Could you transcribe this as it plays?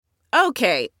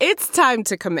Okay, it's time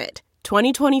to commit.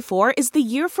 2024 is the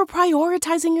year for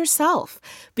prioritizing yourself.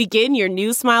 Begin your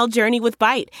new smile journey with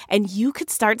Byte, and you could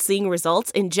start seeing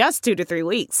results in just 2 to 3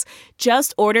 weeks.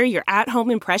 Just order your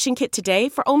at-home impression kit today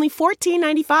for only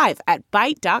 $14.95 at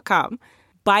Byte.com.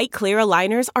 Byte Clear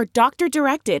aligners are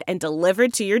doctor-directed and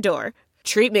delivered to your door.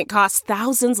 Treatment costs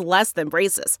thousands less than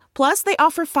braces. Plus, they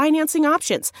offer financing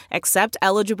options, accept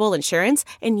eligible insurance,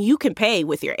 and you can pay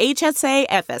with your HSA,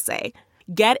 FSA.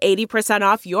 Get 80%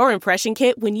 off your impression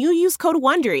kit when you use code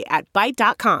WONDERY at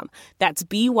Byte.com. That's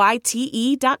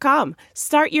BYTE.com.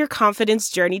 Start your confidence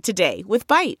journey today with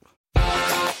Byte.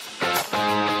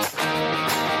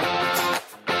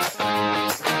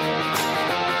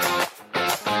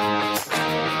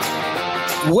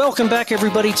 Welcome back,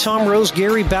 everybody. Tom Rose,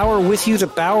 Gary Bauer with you, the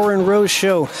Bauer and Rose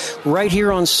Show, right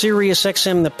here on Sirius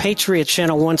XM, the Patriot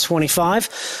Channel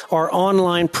 125. Our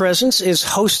online presence is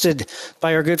hosted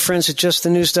by our good friends at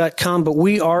justthenews.com, but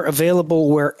we are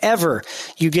available wherever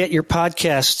you get your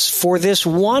podcasts. For this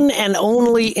one and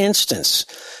only instance,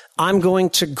 I'm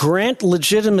going to grant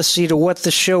legitimacy to what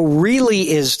the show really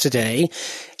is today,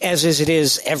 as it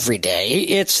is every day.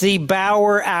 It's the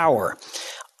Bauer Hour.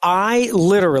 I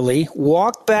literally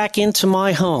walked back into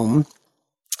my home,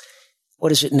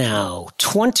 what is it now,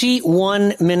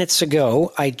 21 minutes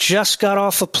ago. I just got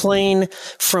off a plane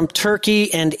from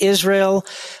Turkey and Israel,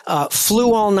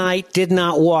 flew all night, did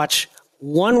not watch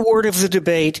one word of the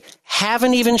debate,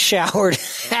 haven't even showered,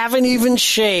 haven't even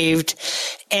shaved.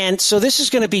 And so this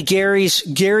is going to be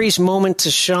Gary's moment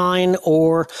to shine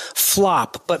or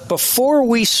flop. But before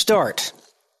we start,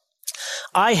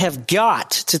 I have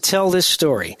got to tell this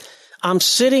story. I'm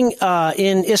sitting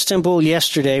in Istanbul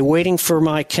yesterday waiting for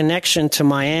my connection to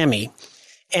Miami,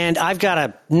 and I've got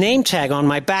a name tag on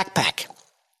my backpack.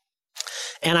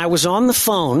 And I was on the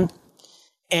phone,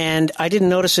 and I didn't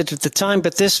notice it at the time,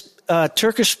 but this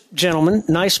Turkish gentleman,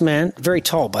 nice man, very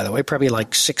tall, by the way, probably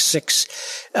like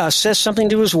 6'6", says something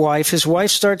to his wife. His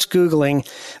wife starts Googling.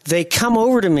 They come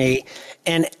over to me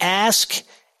and ask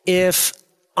if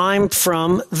I'm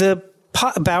from the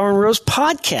Bauer and Rose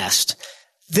podcast.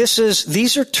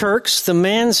 These are Turks. The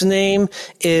man's name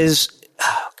is,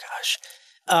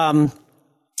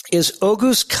 is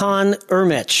Oguz Khan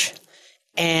Ermech.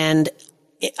 And,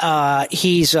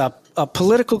 he's a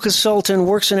political consultant,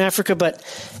 works in Africa, but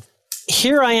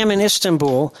here I am in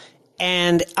Istanbul,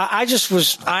 and I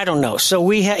don't know. So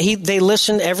they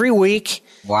listen every week.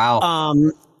 Wow.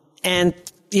 And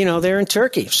they're in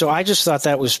Turkey. So I just thought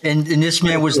that was... And this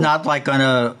man was not like on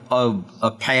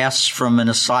a pass from an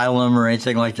asylum or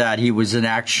anything like that. He was an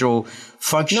actual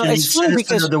functioning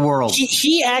citizen of the world.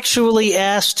 He actually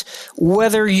asked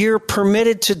whether you're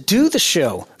permitted to do the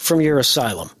show from your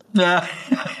asylum.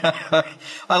 I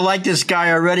like this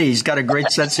guy already. He's got a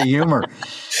great sense of humor.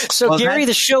 So, Gary,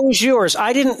 the show is yours.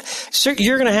 Sir,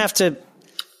 you're going to have to...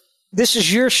 This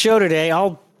is your show today.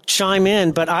 I'll chime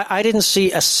in, but I didn't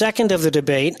see a second of the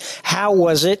debate. How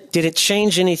was it? Did it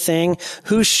change anything?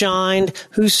 Who shined?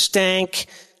 Who stank?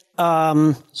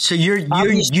 So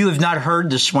you have not heard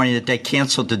this morning that they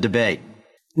canceled the debate?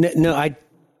 No,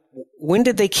 when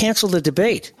did they cancel the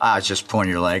debate? I was just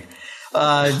pointing your leg.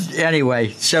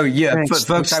 Anyway, so yeah,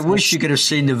 folks, I wish you could have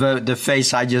seen the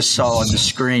face I just saw on the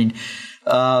screen.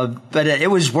 But it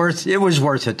was worth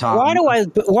it, Tom. Why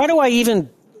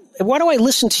do I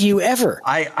listen to you ever?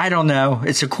 I don't know.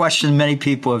 It's a question many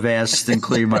people have asked,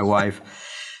 including my wife.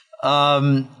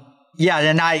 And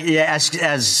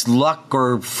as luck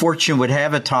or fortune would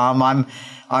have it, Tom,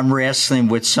 I'm wrestling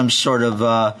with some sort of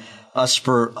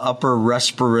upper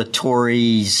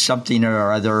respiratory something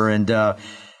or other, and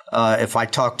if I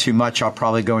talk too much, I'll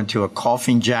probably go into a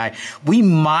coughing jack. We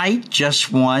might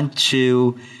just want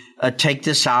to take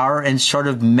this hour and sort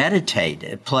of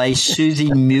meditate, play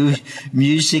soothing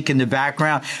music in the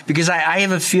background, because I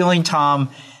have a feeling, Tom,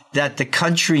 that the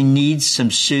country needs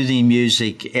some soothing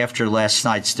music after last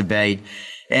night's debate.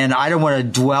 And I don't want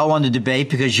to dwell on the debate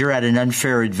because you're at an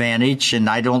unfair advantage, and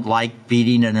I don't like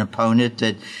beating an opponent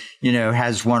that,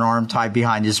 has one arm tied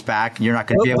behind his back. You're not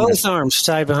going to be able to... Both arms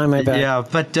tied behind my back. Yeah,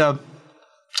 but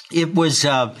it was...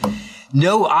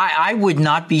 I would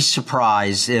not be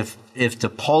surprised if the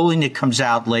polling that comes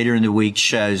out later in the week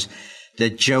shows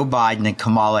that Joe Biden and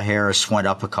Kamala Harris went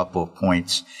up a couple of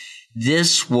points.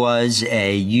 This was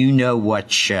a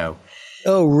you-know-what show.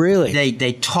 Oh, really?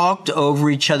 They talked over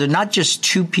each other, not just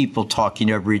two people talking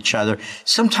over each other.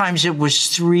 Sometimes it was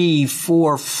 3,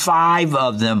 4, 5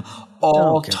 of them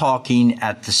all talking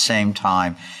at the same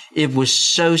time. It was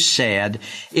so sad.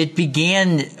 It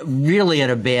began really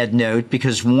at a bad note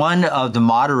because one of the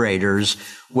moderators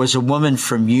was a woman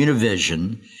from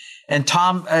Univision, And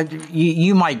Tom,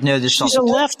 you might know this. She's a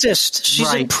leftist. She's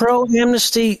right. a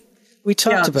pro-amnesty. We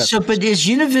talked about so, but is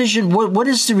Univision, what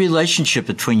is the relationship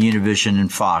between Univision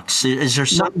and Fox? Is there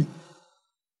something?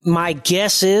 My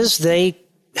guess is they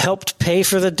helped pay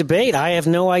for the debate. I have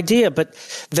no idea, but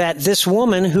that this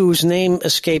woman whose name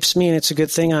escapes me, and it's a good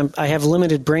thing I have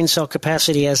limited brain cell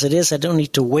capacity as it is. I don't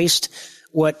need to waste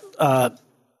what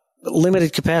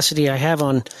limited capacity I have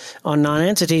on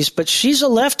non-entities, but she's a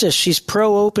leftist. She's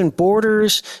pro-open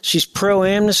borders. She's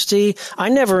pro-amnesty. I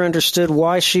never understood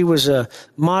why she was a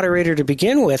moderator to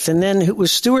begin with. And then it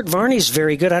was Stuart Varney's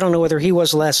very good. I don't know whether he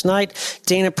was last night.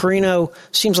 Dana Perino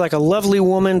seems like a lovely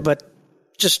woman, but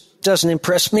just doesn't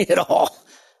impress me at all.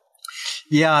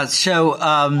 Yeah. So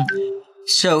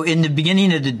in the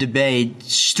beginning of the debate,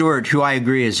 Stuart, who I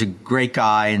agree is a great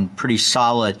guy and pretty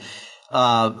solid,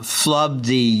 flubbed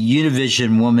the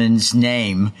Univision woman's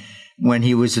name when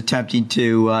he was attempting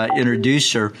to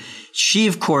introduce her. She,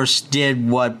 of course, did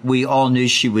what we all knew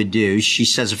she would do. She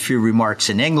says a few remarks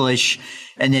in English,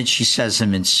 and then she says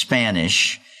them in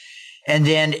Spanish. And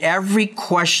then every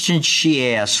question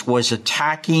she asked was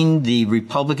attacking the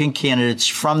Republican candidates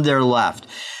from their left,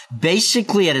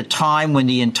 basically at a time when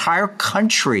the entire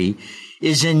country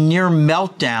is in near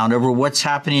meltdown over what's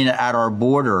happening at our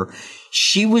border.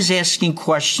 She was asking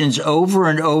questions over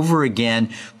and over again,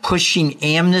 pushing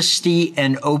amnesty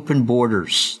and open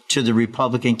borders to the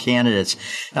Republican candidates.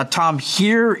 Now, Tom,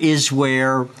 here is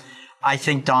where I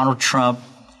think Donald Trump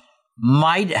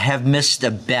might have missed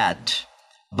a bet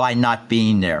by not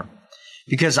being there.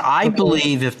 Because I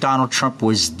believe if Donald Trump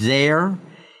was there,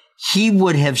 he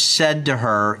would have said to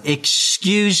her,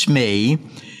 "Excuse me,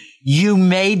 you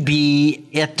may be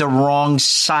at the wrong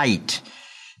site.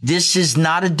 This is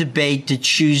not a debate to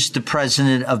choose the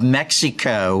president of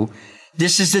Mexico.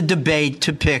 This is a debate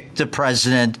to pick the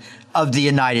president of the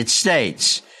United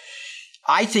States."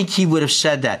 I think he would have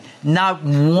said that. Not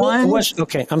one.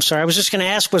 Okay, I'm sorry. I was just going to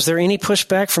ask, was there any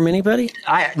pushback from anybody?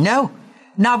 No.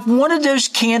 Not one of those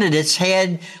candidates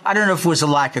had, I don't know if it was a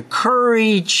lack of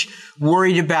courage,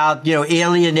 worried about,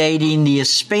 alienating the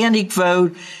Hispanic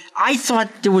vote. I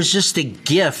thought there was just a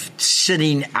gift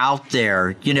sitting out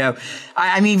there,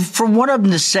 I mean, for one of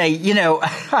them to say, do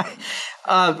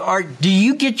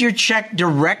you get your check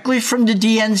directly from the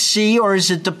DNC or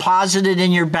is it deposited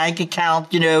in your bank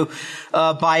account,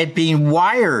 by it being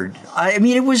wired? I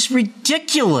mean, it was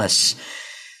ridiculous.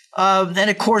 And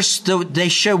of course, they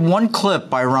showed one clip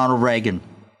by Ronald Reagan.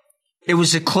 It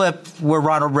was a clip where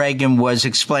Ronald Reagan was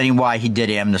explaining why he did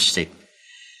amnesty.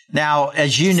 Now,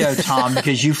 as you know, Tom,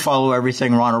 because you follow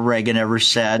everything Ronald Reagan ever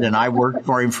said, and I worked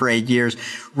for him for 8 years,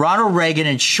 Ronald Reagan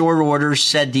in short order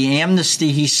said the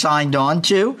amnesty he signed on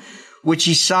to, which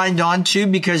he signed on to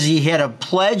because he had a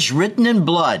pledge written in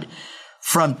blood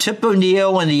from Tip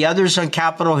O'Neill and the others on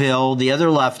Capitol Hill, the other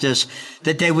leftists,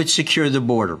 that they would secure the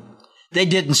border. They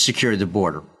didn't secure the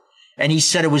border. And he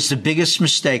said it was the biggest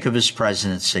mistake of his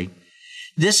presidency.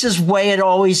 This is the way it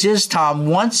always is, Tom.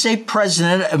 Once a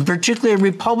president, and particularly a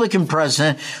Republican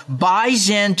president, buys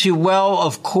into, well,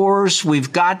 of course,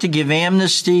 we've got to give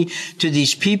amnesty to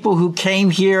these people who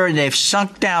came here and they've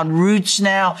sunk down roots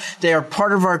now. They are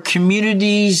part of our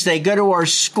communities. They go to our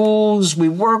schools. We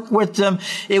work with them.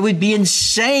 It would be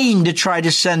insane to try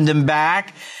to send them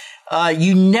back.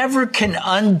 You never can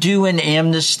undo an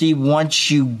amnesty once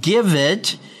you give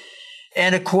it.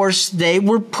 And of course, they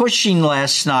were pushing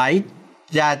last night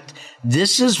that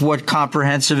this is what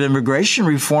comprehensive immigration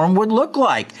reform would look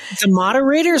like. The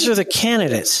moderators or the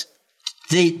candidates?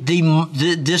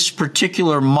 This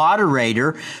particular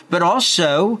moderator, but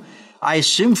also, I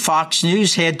assume Fox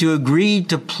News had to agree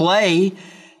to play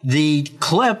the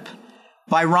clip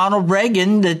by Ronald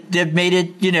Reagan that made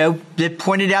it, that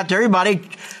pointed out to everybody,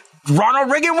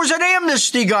 Ronald Reagan was an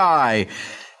amnesty guy.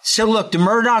 So look, the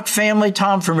Murdoch family,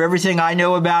 Tom, from everything I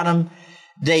know about them,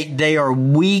 they are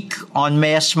weak on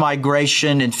mass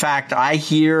migration. In fact, I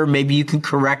hear, maybe you can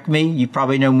correct me, you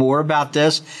probably know more about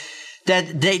this,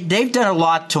 that they've done a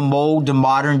lot to mold the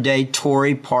modern day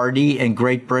Tory party in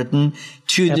Great Britain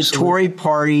to Absolutely. The Tory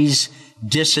party's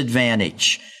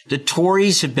disadvantage. The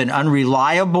Tories have been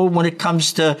unreliable when it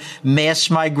comes to mass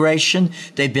migration.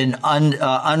 They've been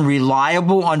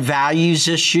unreliable on values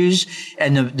issues.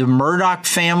 And the Murdoch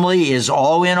family is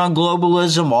all in on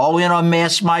globalism, all in on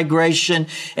mass migration,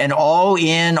 and all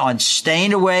in on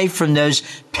staying away from those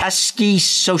pesky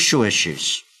social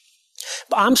issues.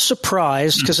 I'm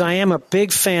surprised because I am a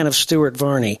big fan of Stuart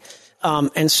Varney.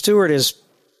 And Stuart is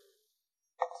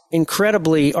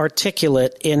incredibly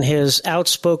articulate in his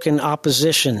outspoken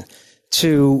opposition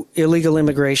to illegal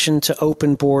immigration, to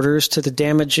open borders, to the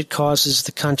damage it causes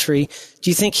the country.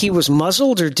 Do you think he was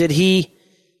muzzled, or did he?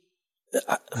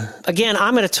 Again,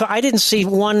 I didn't see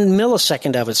 1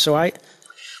 millisecond of it, so I.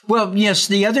 Well, yes,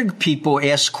 the other people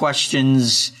asked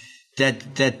questions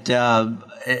that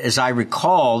as I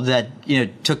recall, that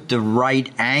took the right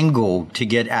angle to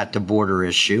get at the border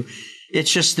issue.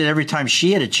 It's just that every time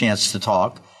she had a chance to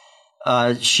talk,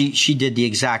 she did the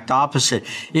exact opposite.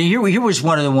 Here was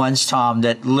one of the ones, Tom,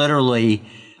 that literally,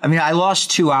 I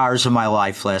lost 2 hours of my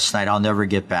life last night. I'll never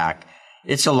get back.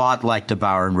 It's a lot like the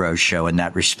Bauer and Rose show in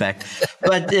that respect.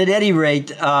 But at any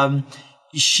rate,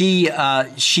 she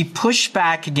pushed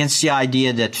back against the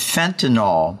idea that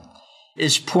fentanyl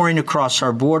is pouring across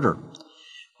our border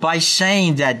by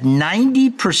saying that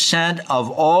 90%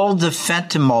 of all the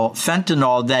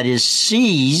fentanyl that is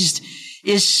seized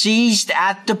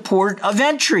at the port of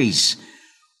entries.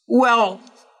 Well,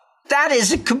 that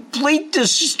is a complete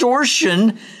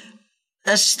distortion,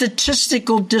 a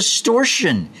statistical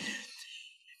distortion.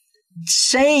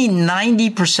 Saying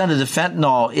 90% of the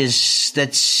fentanyl is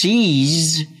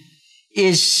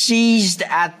seized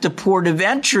at the port of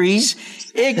entries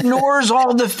ignores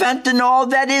all the fentanyl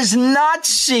that is not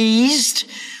seized,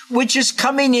 which is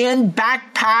coming in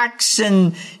backpacks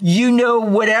and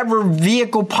whatever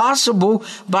vehicle possible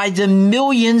by the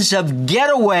millions of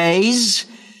getaways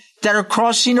that are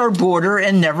crossing our border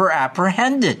and never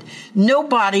apprehended. None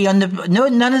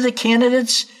of the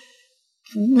candidates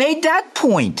made that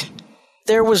point.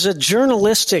 There was a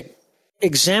journalistic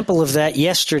example of that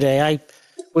yesterday. I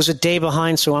was a day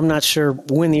behind, so I'm not sure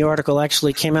when the article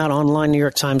actually came out online. New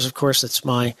York Times, of course, that's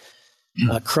my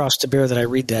cross to bear that I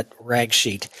read that rag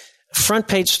sheet. Front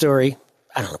page story,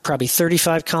 I don't know, probably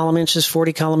 35 column inches,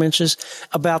 40 column inches,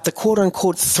 about the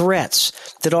quote-unquote threats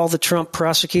that all the Trump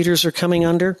prosecutors are coming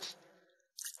under.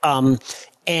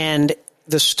 And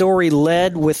the story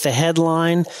led with the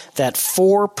headline that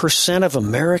 4% of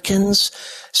Americans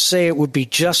say it would be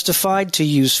justified to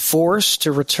use force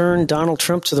to return Donald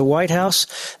Trump to the White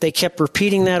House. They kept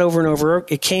repeating that over and over.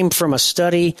 It came from a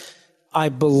study, I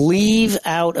believe,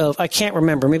 out of, I can't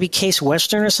remember, maybe Case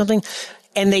Western or something.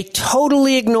 And they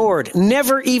totally ignored,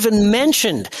 never even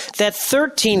mentioned that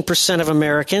 13% of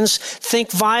Americans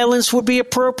think violence would be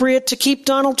appropriate to keep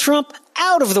Donald Trump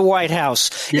out of the White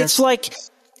House. Yes. It's like,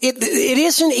 it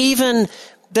isn't even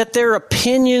that their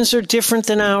opinions are different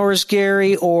than ours,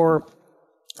 Gary, or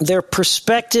their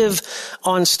perspective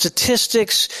on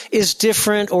statistics is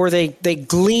different, or they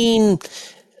glean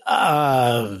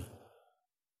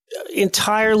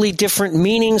entirely different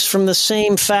meanings from the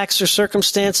same facts or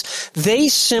circumstance. They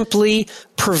simply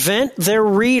prevent their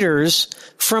readers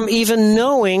from even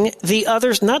knowing the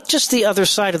others, not just the other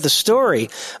side of the story,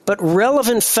 but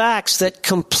relevant facts that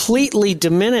completely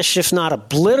diminish, if not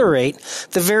obliterate,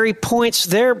 the very points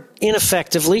they're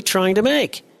ineffectively trying to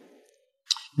make.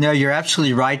 No, you're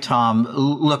absolutely right, Tom.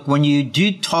 Look, when you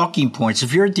do talking points,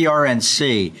 if you're at the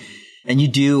RNC and you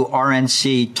do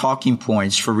RNC talking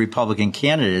points for Republican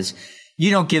candidates, you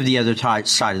don't give the other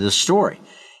side of the story.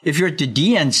 If you're at the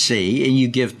DNC and you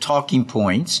give talking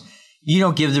points, you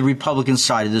don't give the Republican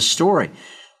side of the story.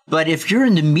 But if you're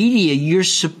in the media, you're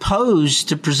supposed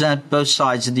to present both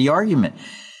sides of the argument.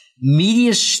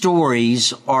 Media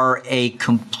stories are a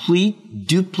complete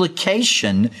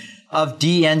duplication of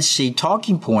DNC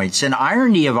talking points. And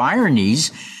irony of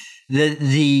ironies,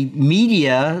 the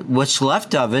media, what's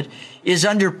left of it, is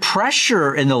under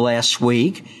pressure in the last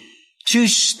week to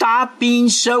stop being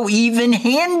so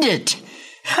even-handed.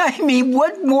 I mean,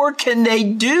 what more can they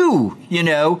do,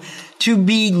 to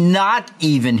be not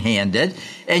even-handed?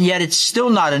 And yet it's still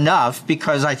not enough,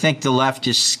 because I think the left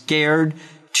is scared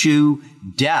to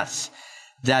death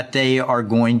that they are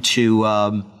going to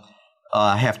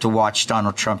have to watch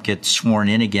Donald Trump get sworn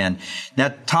in again.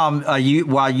 Now, Tom,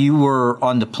 while you were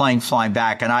on the plane flying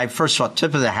back, and I first of all,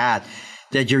 tip of the hat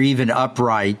that you're even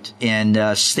upright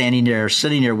and sitting there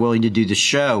willing to do the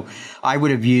show. I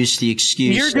would have used the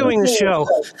excuse. You're doing the show.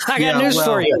 I got news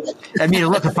for you. I mean,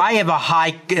 look, if I have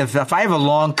if I have a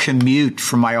long commute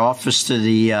from my office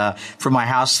to from my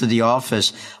house to the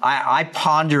office, I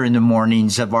ponder in the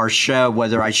mornings of our show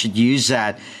whether I should use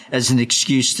that as an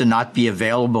excuse to not be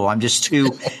available. I'm just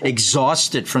too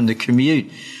exhausted from the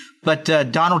commute. But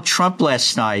Donald Trump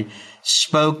last night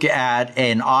spoke at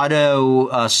an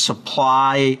auto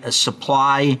supply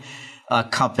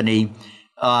company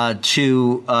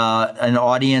to an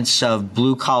audience of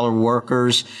blue collar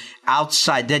workers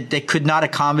outside that they could not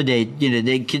accommodate.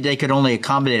 They could only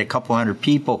accommodate a couple hundred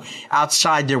people.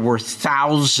 Outside there were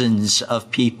thousands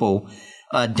of people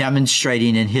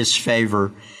demonstrating in his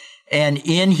favor. And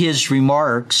in his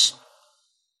remarks,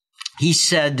 he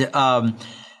said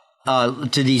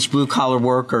to these blue collar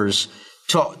workers,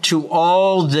 to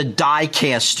all the die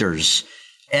casters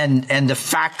and the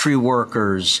factory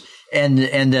workers and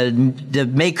the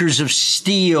makers of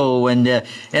steel and the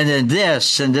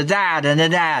this and the that and the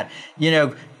that,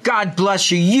 God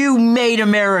bless you. You made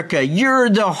America.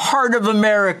 You're the heart of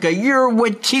America. You're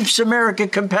what keeps America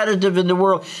competitive in the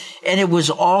world. And it was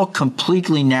all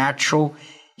completely natural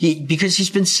because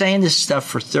he's been saying this stuff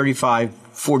for 35,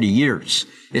 40 years.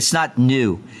 It's not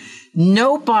new.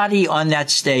 Nobody on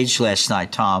that stage last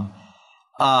night, Tom,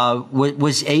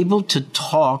 was able to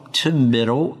talk to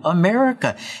middle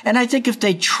America. And I think if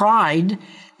they tried,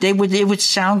 it would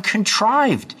sound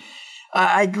contrived.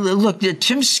 Look,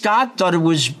 Tim Scott thought it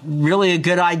was really a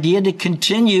good idea to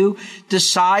continue to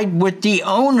side with the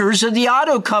owners of the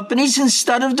auto companies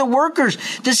instead of the workers.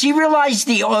 Does he realize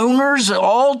the owners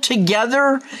all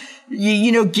together,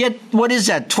 get, what is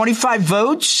that, 25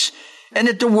 votes? And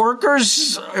that the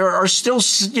workers are still,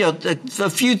 a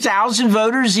few thousand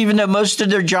voters, even though most of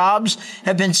their jobs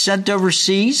have been sent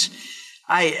overseas?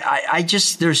 I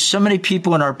just, there's so many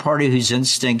people in our party whose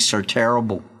instincts are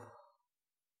terrible.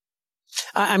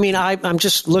 I mean, I'm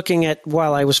just looking at,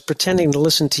 while I was pretending to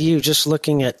listen to you, just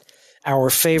looking at our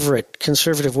favorite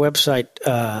conservative website,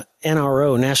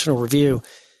 NRO, National Review,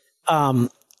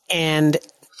 and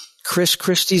Chris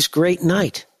Christie's Great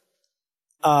Night.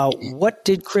 What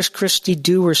did Chris Christie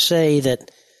do or say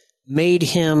that made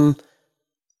him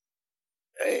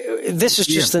this is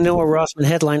just the Noah Rothman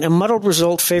headline. A muddled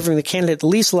result favoring the candidate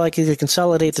least likely to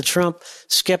consolidate the Trump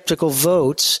skeptical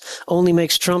votes only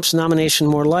makes Trump's nomination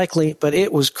more likely, but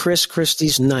it was Chris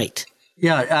Christie's night.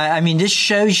 Yeah, I mean, this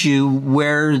shows you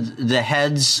where the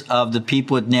heads of the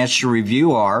people at National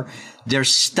Review are. They're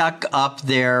stuck up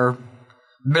there.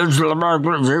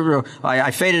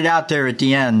 I faded out there at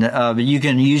the end, but you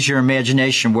can use your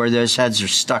imagination where those heads are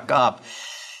stuck up.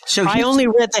 So I only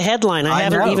read the headline. I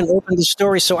haven't even opened the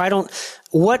story, so I don't.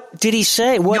 What did he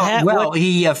say?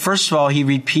 He first of all, he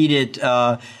repeated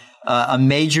a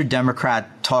major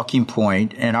Democrat talking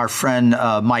point, and our friend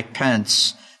Mike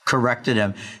Pence corrected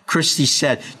him. Christie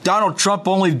said, Donald Trump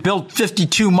only built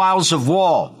 52 miles of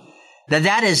wall. Now,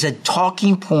 that is a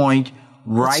talking point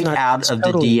right out of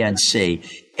the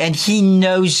DNC, and he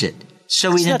knows it.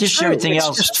 So in addition to everything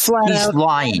else, he's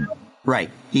lying.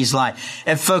 Right. He's lying.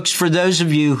 And folks, for those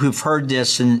of you who've heard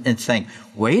this and think,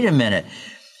 wait a minute,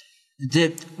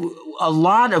 a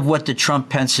lot of what the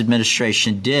Trump-Pence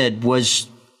administration did was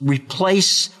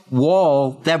replace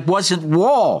wall that wasn't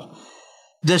wall.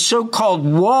 The so-called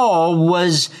wall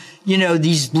was,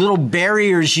 these little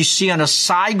barriers you see on a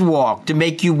sidewalk to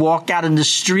make you walk out in the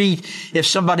street if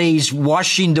somebody's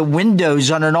washing the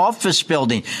windows on an office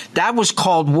building. That was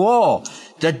called wall.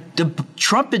 The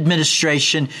Trump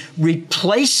administration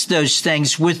replaced those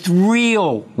things with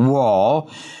real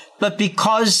wall. But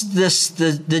because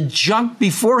the junk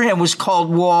beforehand was called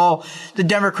wall, the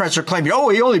Democrats are claiming,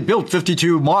 he only built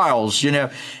 52 miles,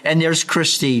 and there's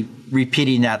Christie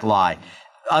repeating that lie.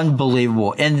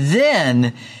 Unbelievable. And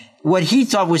then what he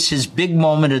thought was his big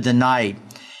moment of the night,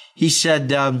 he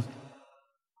said,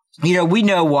 we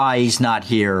know why he's not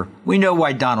here. We know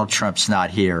why Donald Trump's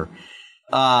not here.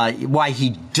 Why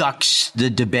he ducks the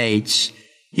debates.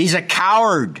 He's a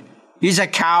coward. He's a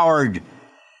coward.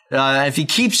 If he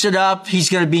keeps it up, he's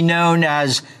going to be known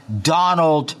as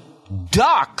Donald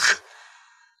Duck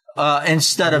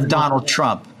instead of Donald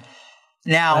Trump.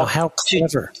 Now, how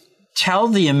clever. Tell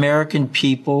the American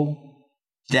people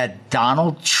that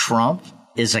Donald Trump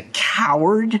is a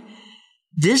coward.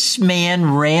 This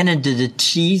man ran into the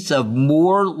teeth of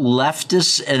more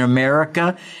leftists in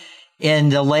America in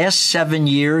the last 7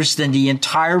 years than the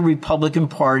entire Republican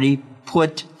Party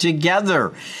put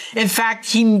together. In fact,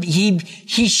 he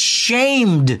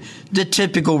shamed the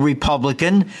typical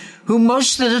Republican who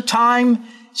most of the time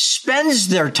spends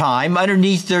their time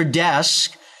underneath their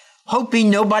desk hoping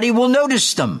nobody will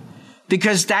notice them,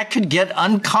 because that could get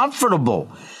uncomfortable.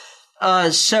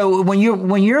 So when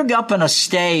you're up on a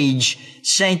stage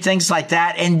saying things like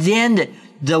that, and then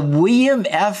the William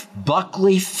F.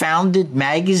 Buckley founded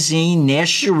magazine,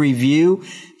 National Review,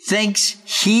 thinks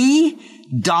he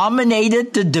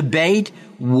dominated the debate.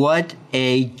 What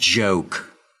a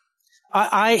joke.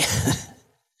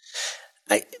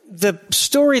 The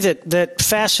story that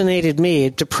fascinated me,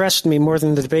 it depressed me more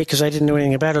than the debate because I didn't know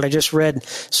anything about it. I just read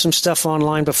some stuff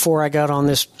online before I got on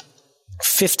this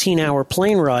 15-hour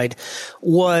plane ride,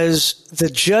 was the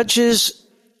judge's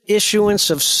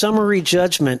issuance of summary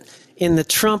judgment in the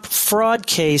Trump fraud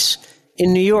case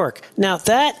in New York. Now,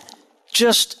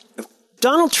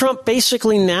 Donald Trump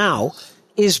basically now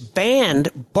is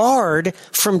barred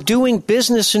from doing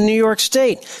business in New York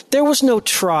State. There was no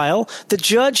trial. The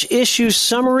judge issues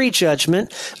summary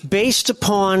judgment based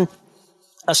upon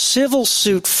a civil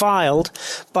suit filed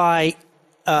by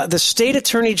the state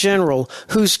attorney general,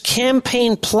 whose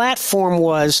campaign platform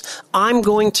was, I'm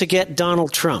going to get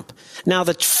Donald Trump. Now,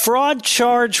 the fraud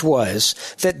charge was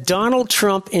that Donald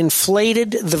Trump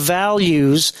inflated the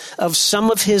values of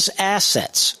some of his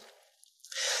assets.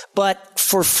 But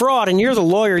for fraud, and you're the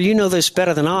lawyer, you know this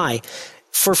better than I,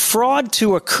 for fraud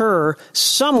to occur,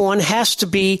 someone has to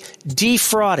be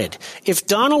defrauded. If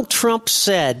Donald Trump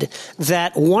said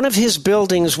that one of his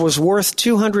buildings was worth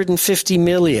 $250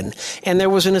 million, and there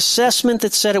was an assessment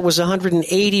that said it was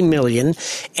 $180 million,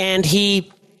 and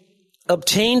he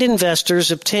obtained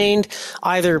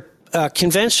either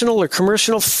conventional or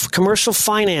commercial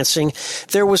financing,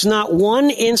 there was not one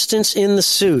instance in the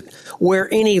suit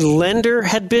where any lender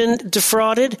had been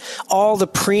defrauded. All the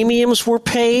premiums were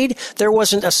paid. There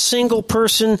wasn't a single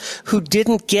person who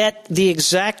didn't get the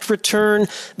exact return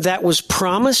that was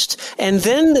promised. And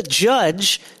then the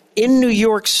judge in New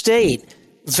York State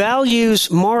values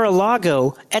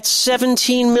Mar-a-Lago at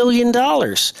 $17 million.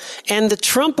 And the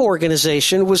Trump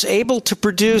organization was able to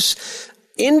produce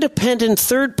independent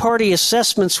third-party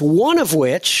assessments, one of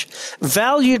which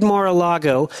valued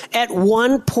Mar-a-Lago at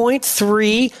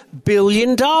 $1.3 billion.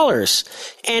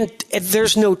 And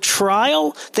there's no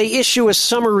trial. They issue a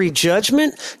summary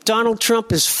judgment. Donald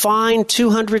Trump is fined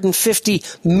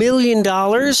 $250 million,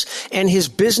 and his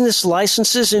business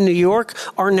licenses in New York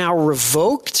are now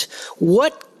revoked.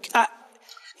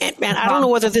 And I don't know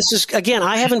whether this is, again,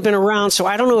 I haven't been around, so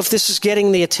I don't know if this is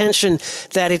getting the attention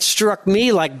that it struck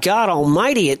me like, God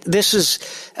almighty,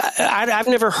 I've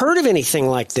never heard of anything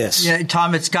like this. Yeah,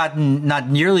 Tom, it's gotten not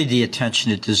nearly the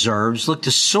attention it deserves. Look, the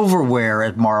silverware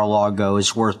at Mar-a-Lago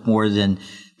is worth more than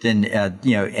a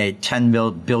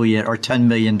 $10 billion or $10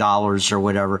 million or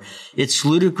whatever. It's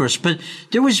ludicrous. But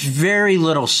there was very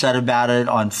little said about it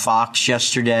on Fox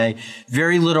yesterday.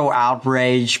 Very little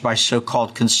outrage by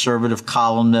so-called conservative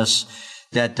columnists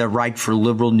that write for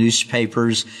liberal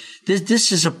newspapers.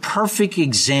 This is a perfect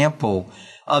example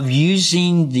of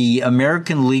using the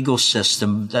American legal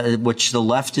system, which the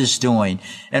left is doing,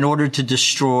 in order to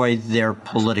destroy their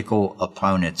political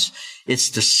opponents. It's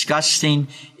disgusting.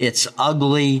 It's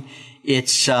ugly.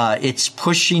 It's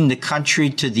pushing the country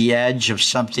to the edge of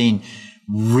something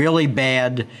really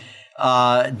bad,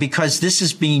 because this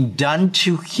is being done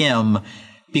to him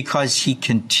because he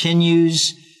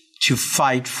continues to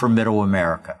fight for middle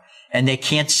America. And they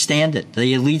can't stand it.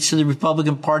 The elites of the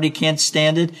Republican Party can't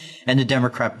stand it, and the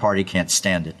Democrat Party can't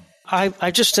stand it.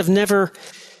 I just have never,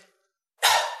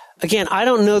 again, I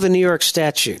don't know the New York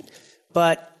statute,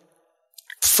 but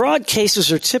fraud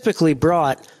cases are typically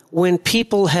brought when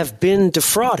people have been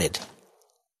defrauded.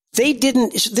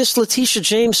 This Letitia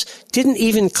James didn't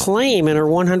even claim in her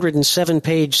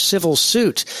 107-page civil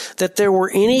suit that there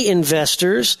were any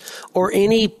investors or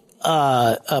any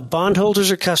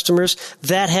bondholders or customers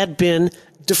that had been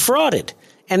defrauded.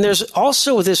 And there's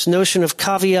also this notion of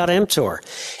caveat emptor.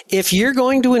 If you're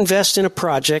going to invest in a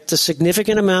project a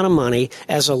significant amount of money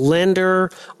as a lender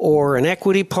or an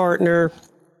equity partner,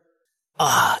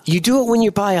 you do it when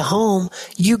you buy a home.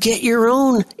 You get your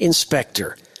own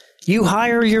inspector. You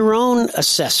hire your own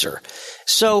assessor.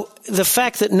 So the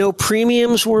fact that no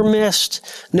premiums were missed,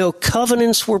 no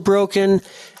covenants were broken,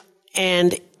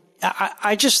 and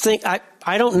I just think,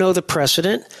 I don't know the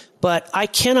precedent, but I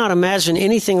cannot imagine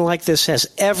anything like this has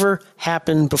ever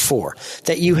happened before.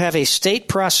 That you have a state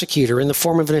prosecutor in the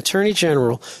form of an attorney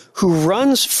general who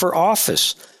runs for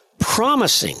office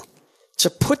promising to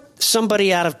put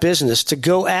somebody out of business, to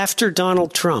go after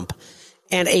Donald Trump,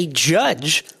 and a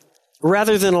judge,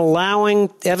 rather than allowing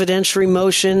evidentiary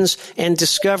motions and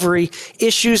discovery,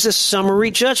 issues a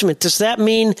summary judgment. Does that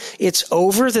mean it's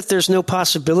over, that there's no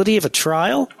possibility of a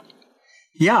trial?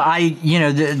 Yeah,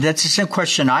 that's the same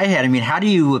question I had. I mean, how do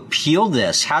you appeal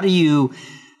this? How do you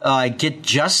get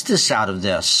justice out of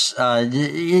this?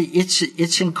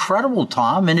 It's incredible,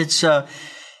 Tom, and it's I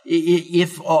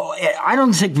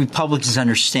don't think Republicans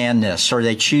understand this, or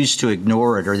they choose to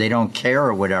ignore it, or they don't care,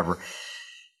 or whatever.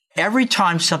 Every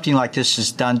time something like this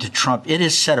is done to Trump, it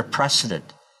has set a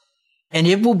precedent, and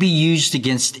it will be used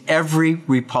against every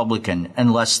Republican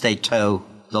unless they toe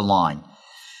the line.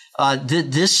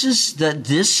 This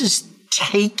is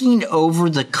taking over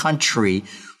the country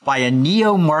by a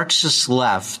neo-Marxist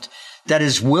left that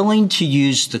is willing to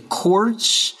use the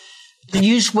courts, to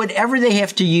use whatever they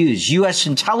have to use, U.S.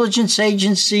 intelligence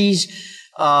agencies,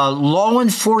 law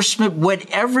enforcement,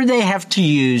 whatever they have to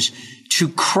use to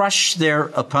crush their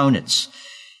opponents.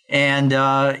 And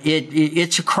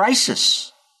it's a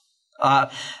crisis.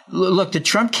 Look, the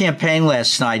Trump campaign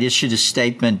last night issued a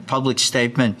statement, public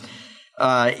statement,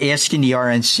 asking the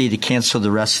RNC to cancel the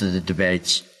rest of the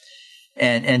debates,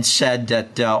 and said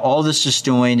that all this is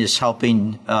doing is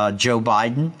helping Joe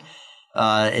Biden.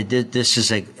 This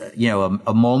is a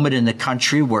moment in the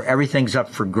country where everything's up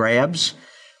for grabs.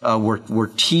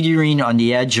 We're teetering on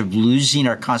the edge of losing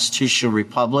our constitutional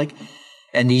republic,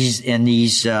 and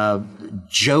these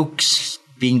jokes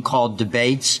being called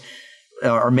debates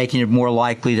are making it more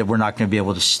likely that we're not going to be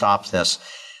able to stop this.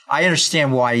 I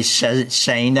understand why he's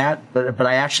saying that, but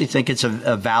I actually think it's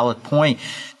a valid point.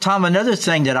 Tom, another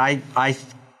thing that I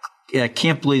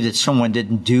can't believe that someone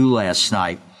didn't do last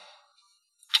night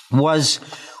was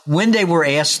when they were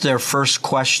asked their first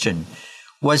question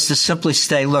was to simply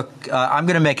say, look, I'm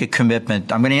going to make a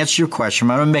commitment. I'm going to answer your question.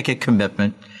 I'm going to make a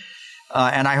commitment,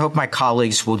 and I hope my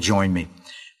colleagues will join me.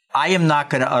 I am not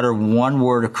going to utter one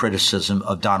word of criticism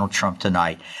of Donald Trump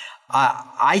tonight.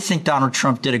 I think Donald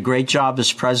Trump did a great job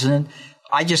as president.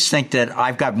 I just think that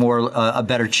I've got a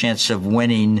better chance of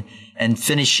winning and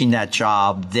finishing that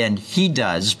job than he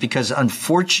does, because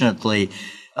unfortunately,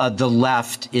 the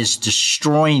left is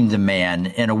destroying the man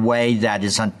in a way that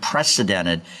is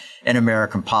unprecedented in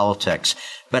American politics.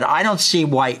 But I don't see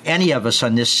why any of us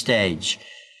on this stage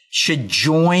should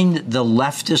join the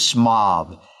leftist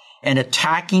mob and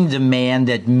attacking the man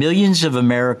that millions of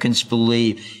Americans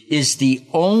believe is the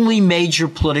only major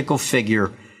political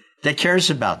figure that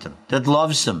cares about them, that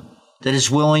loves them, that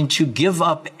is willing to give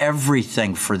up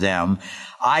everything for them.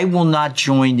 I will not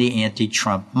join the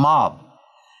anti-Trump mob.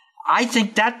 I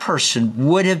think that person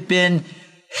would have been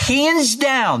hands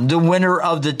down the winner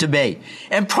of the debate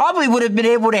and probably would have been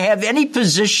able to have any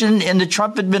position in the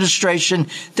Trump administration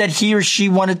that he or she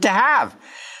wanted to have.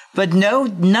 But no,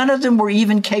 none of them were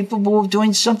even capable of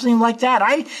doing something like that.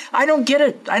 I don't get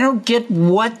it. I don't get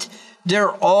what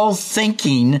they're all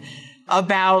thinking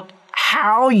about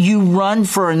how you run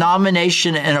for a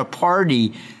nomination in a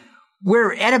party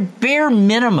where at a bare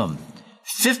minimum,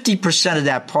 50% of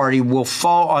that party will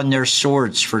fall on their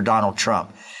swords for Donald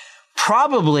Trump.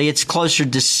 Probably it's closer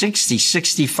to 60,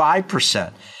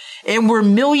 65%. And where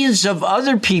millions of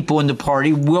other people in the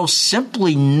party will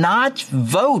simply not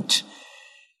vote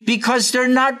because they're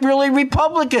not really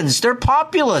Republicans. They're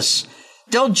populists.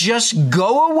 They'll just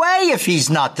go away if he's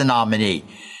not the nominee.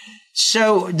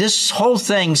 So this whole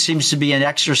thing seems to be an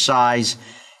exercise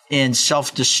in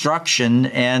self-destruction,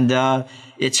 and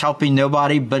it's helping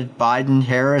nobody but Biden,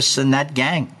 Harris, and that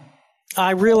gang.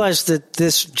 I realized that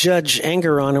this Judge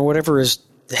Engeron, or whatever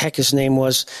the heck his name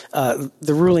was,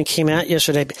 the ruling came out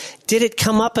yesterday. Did it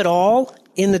come up at all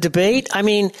in the debate? I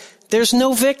mean, there's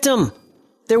no victim.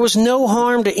 There was no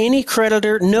harm to any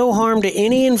creditor, no harm to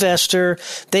any investor.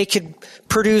 They could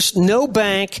produce no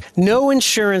bank, no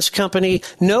insurance company,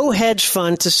 no hedge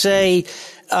fund to say,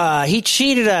 he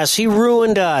cheated us, he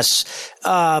ruined us,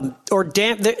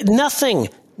 nothing.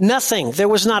 Nothing. There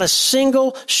was not a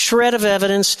single shred of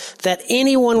evidence that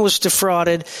anyone was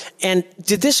defrauded. And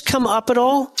did this come up at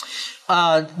all?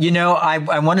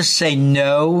 I want to say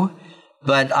no,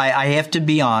 but I have to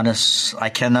be honest. I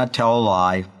cannot tell a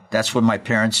lie. That's what my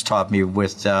parents taught me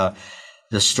with the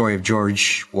story of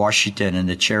George Washington and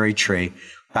the cherry tree,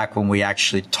 back when we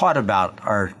actually taught about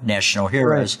our national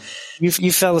heroes. Right.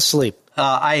 You fell asleep.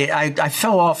 I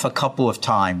fell off a couple of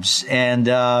times, and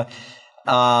I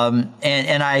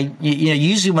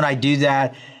usually when I do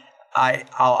that,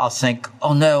 I'll think,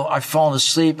 oh no, I've fallen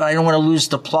asleep. I don't want to lose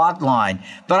the plot line.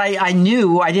 But I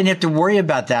knew I didn't have to worry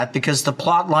about that because the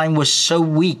plot line was so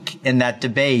weak in that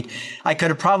debate. I could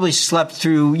have probably slept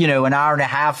through, an hour and a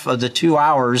half of the 2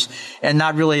 hours and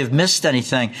not really have missed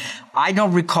anything. I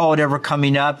don't recall it ever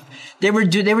coming up. They were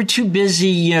too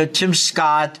busy, Tim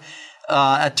Scott,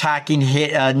 attacking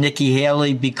Nikki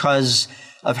Haley because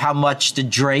of how much the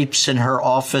drapes in her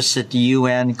office at the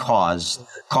UN cost,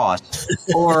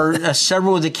 or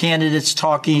several of the candidates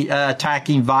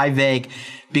attacking Vivek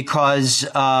because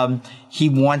he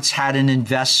once had an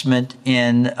investment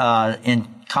in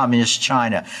communist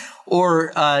China,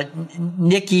 or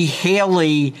Nikki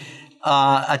Haley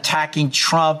attacking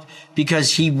Trump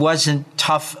because he wasn't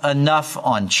tough enough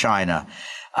on China.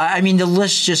 I mean, the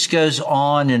list just goes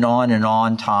on and on and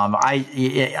on, Tom.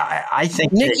 I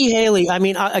think Nikki Haley. I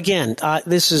mean,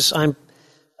 this is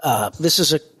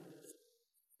a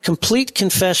complete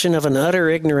confession of an utter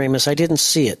ignoramus. I didn't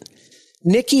see it.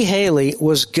 Nikki Haley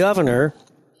was governor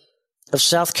of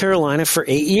South Carolina for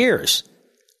 8 years.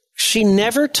 She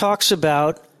never talks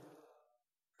about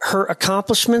her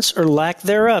accomplishments or lack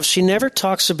thereof. She never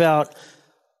talks about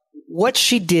what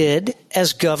she did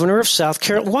as governor of South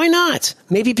Carolina. Why not?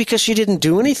 Maybe because she didn't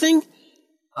do anything?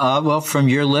 Well, from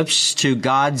your lips to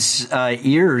God's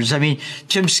ears. I mean,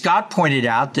 Tim Scott pointed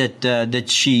out that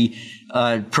she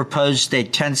proposed a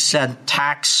 10-cent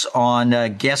tax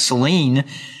on gasoline.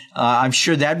 I'm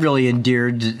sure that really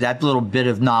that little bit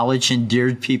of knowledge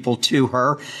endeared people to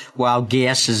her, while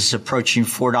gas is approaching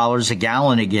 $4 a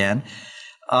gallon again.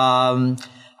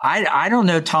 I don't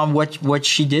know, Tom, what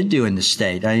she did do in the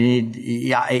state. I mean,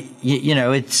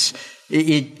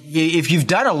 if you've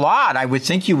done a lot, I would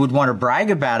think you would want to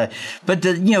brag about it. But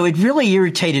it really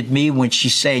irritated me when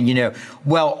she's saying,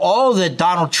 well, all that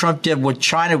Donald Trump did with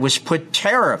China was put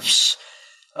tariffs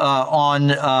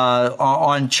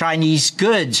on Chinese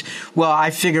goods. Well,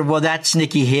 I figured, that's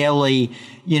Nikki Haley,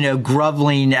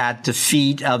 groveling at the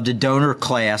feet of the donor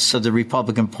class of the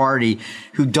Republican Party,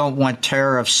 who don't want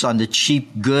tariffs on the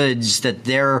cheap goods that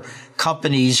their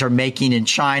companies are making in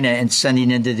China and sending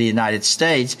into the United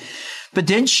States. But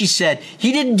then she said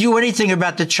he didn't do anything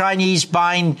about the Chinese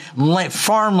buying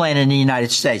farmland in the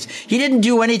United States. He didn't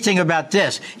do anything about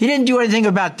this. He didn't do anything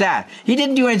about that. He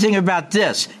didn't do anything about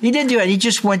this. He didn't do it. He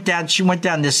just she went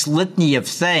down this litany of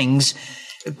things.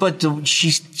 But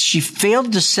she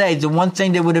failed to say the one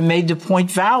thing that would have made the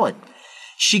point valid.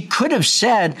 She could have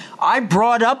said, I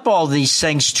brought up all these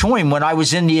things to him when I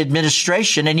was in the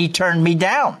administration and he turned me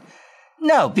down.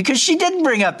 No, because she didn't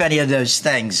bring up any of those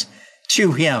things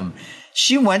to him.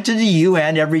 She went to the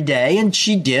UN every day and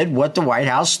she did what the White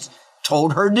House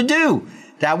told her to do.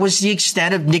 That was the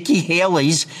extent of Nikki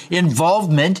Haley's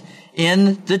involvement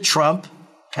in the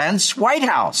Trump-Pence White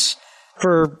House.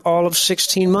 For all of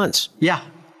 16 months. Yeah.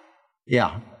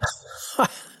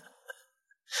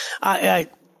 I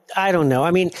don't know.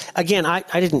 I mean, again, I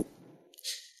didn't.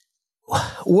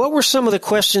 What were some of the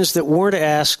questions that weren't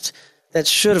asked that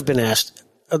should have been asked?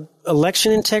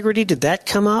 Election integrity, did that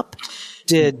come up?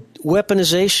 Did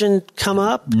weaponization come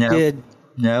up? No.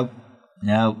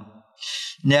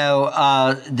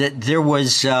 There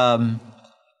was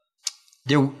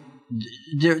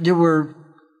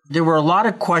there were a lot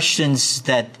of questions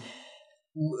that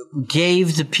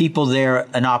gave the people there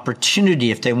an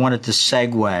opportunity if they wanted to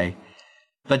segue,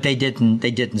 but they didn't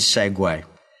segue.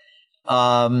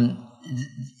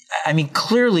 I mean,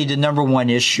 clearly the number one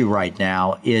issue right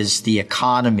now is the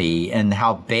economy and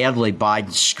how badly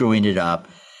Biden's screwing it up,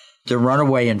 the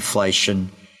runaway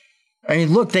inflation. I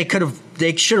mean, look, they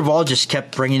should have all just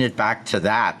kept bringing it back to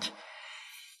that.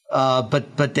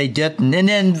 But they didn't. And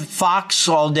then Fox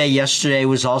all day yesterday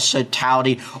was also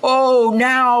touting,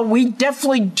 now we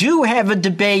definitely do have a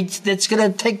debate that's going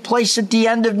to take place at the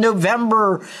end of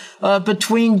November,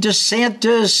 between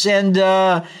DeSantis and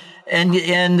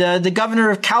the governor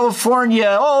of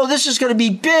California. This is going to be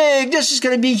big. This is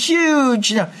going to be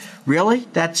huge. Really?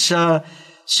 That's,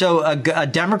 so a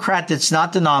Democrat that's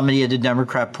not the nominee of the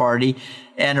Democrat Party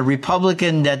and a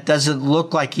Republican that doesn't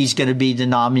look like he's going to be the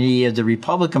nominee of the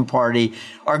Republican Party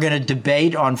are going to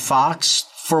debate on Fox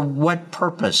for what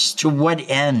purpose? To what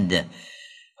end?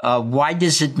 Why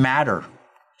does it matter?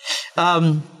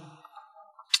 By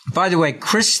the way,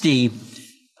 Christie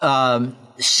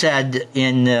said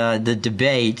in the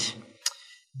debate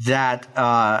that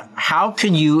how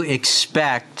can you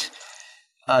expect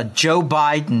Joe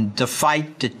Biden to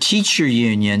fight the teacher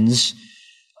unions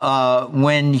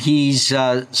when he's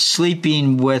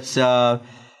sleeping with the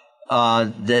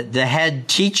head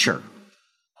teacher?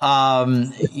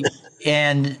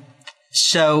 And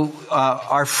so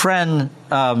our friend,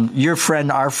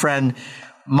 our friend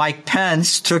Mike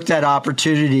Pence took that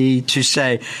opportunity to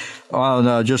say,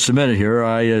 no, just a minute here.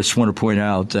 I just want to point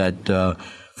out that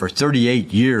for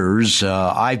 38 years,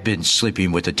 I've been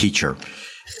sleeping with a teacher.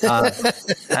 I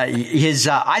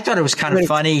thought it was kind of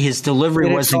funny. His delivery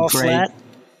wasn't great.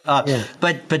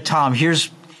 But Tom, here's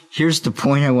the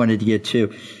point I wanted to get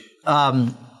to.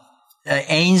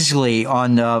 Ainsley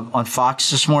on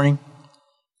Fox this morning.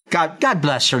 God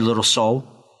bless her little soul.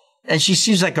 And she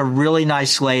seems like a really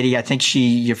nice lady. I think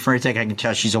for everything I can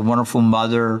tell, she's a wonderful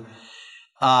mother.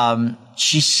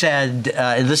 She said,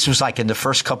 and this was like in the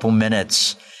first couple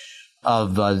minutes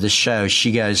of the show,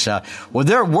 she goes, well,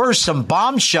 there were some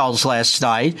bombshells last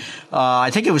night.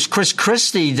 I think it was Chris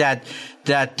Christie that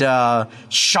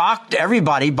shocked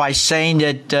everybody by saying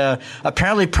that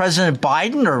apparently President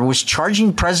Biden, or was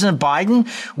charging President Biden,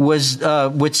 was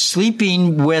with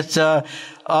sleeping with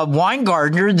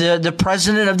Weingartner, the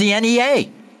president of the NEA.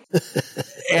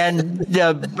 And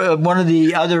one of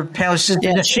the other panelists.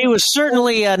 And she was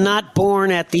certainly not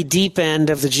born at the deep end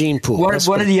of the gene pool.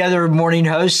 One of the other morning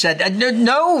hosts said,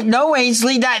 "No,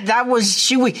 Ainsley, that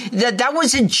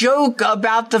was a joke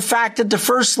about the fact that the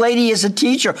first lady is a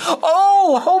teacher."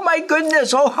 Oh my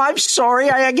goodness! Oh, I'm sorry.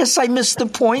 I guess I missed the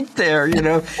point there.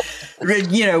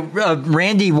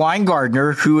 Randy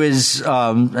Weingartner, who is,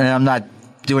 and I'm not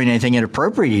doing anything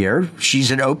inappropriate here.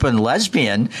 She's an open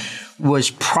lesbian.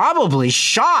 Was probably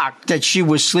shocked that she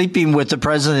was sleeping with the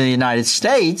president of the United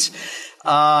States,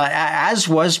 as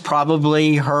was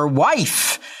probably her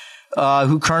wife,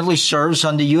 who currently serves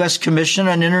on the U.S. Commission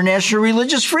on International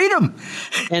Religious Freedom.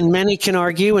 And many can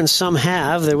argue, and some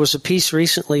have. There was a piece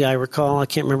recently, I recall, I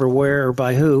can't remember where or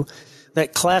by who,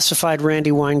 that classified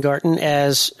Randy Weingarten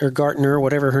or Gartner,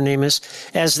 whatever her name is,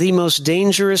 as the most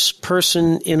dangerous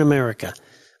person in America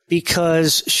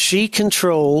because she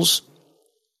controls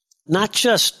not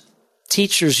just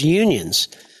teachers' unions,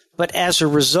 but as a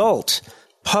result,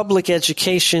 public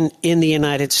education in the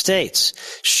United States.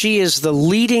 She is the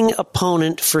leading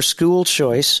opponent for school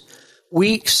choice.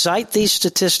 We cite these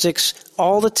statistics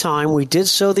all the time. We did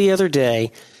so the other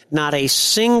day. Not a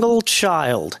single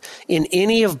child in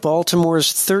any of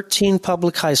Baltimore's 13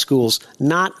 public high schools,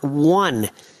 not one,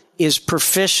 is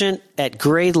proficient at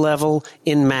grade level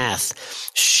in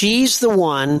math. She's the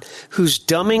one who's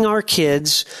dumbing our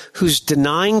kids, who's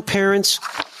denying parents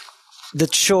the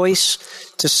choice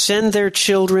to send their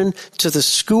children to the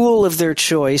school of their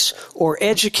choice or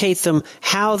educate them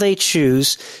how they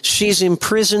choose. She's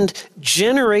imprisoned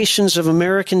generations of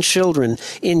American children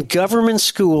in government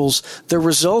schools, the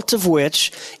result of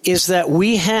which is that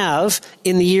we have,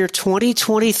 in the year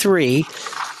 2023,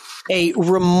 a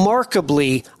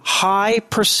remarkably high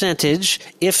percentage,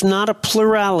 if not a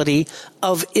plurality,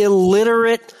 of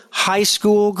illiterate high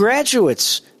school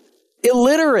graduates.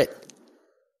 Illiterate.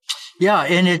 Yeah,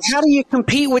 and how do you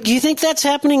compete with? Do you think that's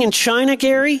happening in China,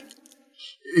 Gary?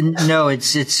 No,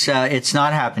 it's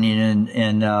not happening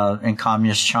in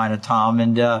communist China, Tom.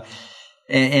 And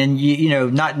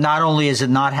not only is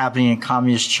it not happening in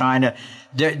communist China,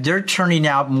 they're turning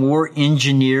out more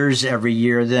engineers every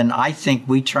year than I think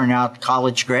we turn out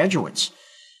college graduates.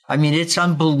 I mean, it's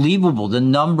unbelievable. The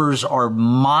numbers are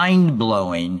mind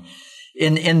blowing.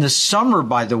 In the summer,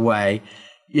 by the way.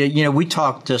 We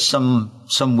talked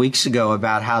some weeks ago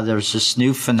about how there's this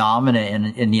new phenomena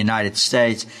in the United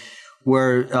States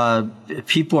where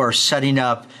people are setting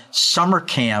up summer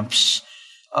camps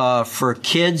for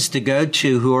kids to go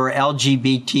to who are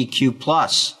LGBTQ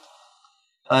plus,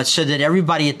 so that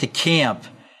everybody at the camp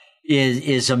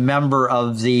is a member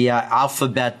of the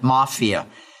alphabet mafia.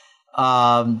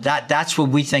 That's what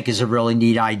we think is a really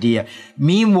neat idea.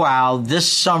 Meanwhile,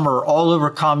 this summer, all over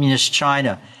communist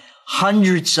China,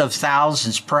 hundreds of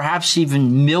thousands, perhaps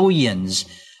even millions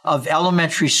of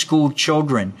elementary school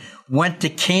children went to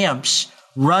camps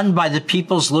run by the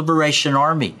People's Liberation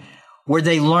Army, where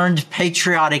they learned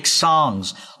patriotic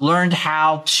songs, learned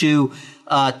how to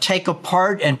take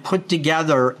apart and put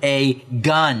together a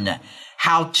gun,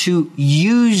 how to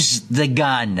use the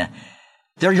gun.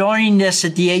 They're learning this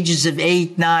at the ages of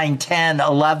 8, 9, 10,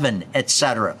 11,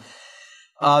 etc.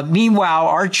 Meanwhile,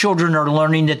 our children are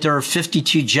learning that there are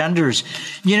 52 genders.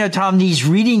 Tom, these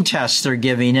reading tests they're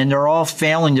giving, and they're all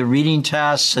failing the reading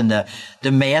tests and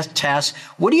the math tests.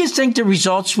 What do you think the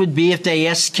results would be if they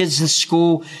asked kids in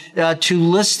school to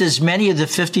list as many of the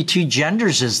 52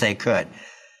 genders as they could?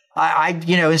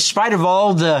 In spite of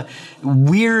all the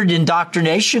weird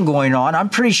indoctrination going on, I'm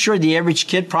pretty sure the average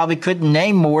kid probably couldn't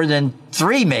name more than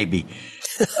 3, maybe.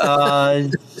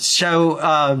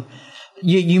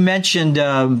 You mentioned,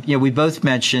 we both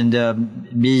mentioned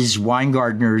Ms.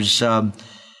 Weingartner's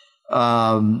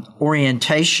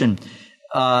orientation.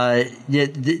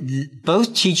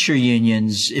 Both teacher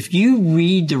unions, if you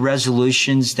read the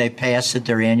resolutions they pass at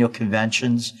their annual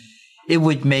conventions, it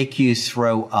would make you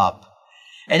throw up.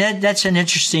 And that's an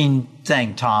interesting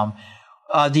thing, Tom.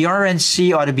 The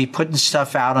RNC ought to be putting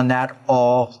stuff out on that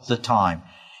all the time.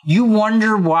 You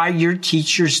wonder why your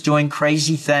teacher's doing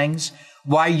crazy things?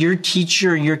 Why your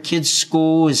teacher in your kid's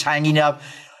school is hanging up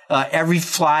every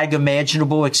flag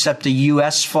imaginable except the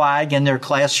U.S. flag in their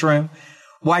classroom?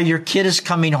 Why your kid is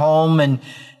coming home and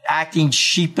acting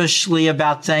sheepishly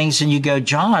about things, and you go,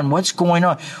 John, what's going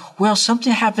on? Well,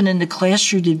 something happened in the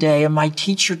classroom today, and my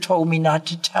teacher told me not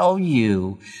to tell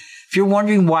you. If you're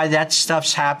wondering why that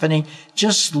stuff's happening,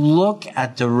 just look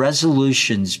at the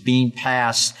resolutions being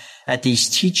passed at these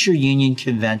teacher union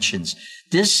conventions.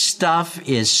 This stuff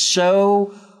is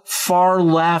so far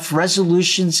left.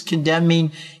 Resolutions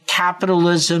condemning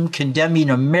capitalism, condemning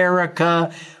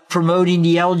America, promoting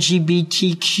the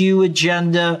LGBTQ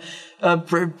agenda,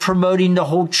 promoting the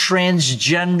whole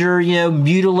transgender,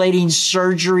 mutilating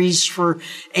surgeries for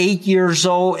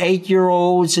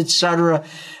 8-year-olds, etc.,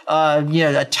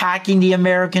 attacking the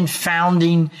American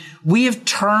founding. We have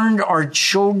turned our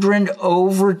children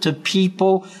over to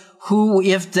people who,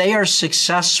 if they are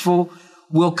successful,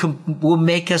 will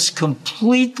make us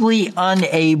completely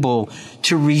unable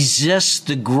to resist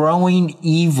the growing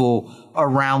evil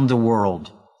around the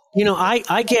world.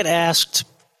 I get asked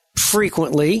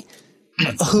frequently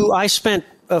who I spent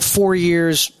 4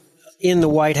 years in the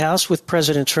White House with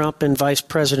President Trump and Vice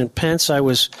President Pence. I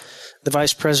was the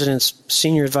Vice President's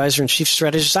senior advisor and chief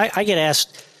strategist. I get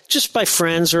asked just by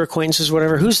friends or acquaintances,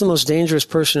 whatever, who's the most dangerous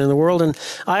person in the world? And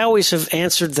I always have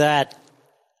answered that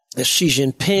Xi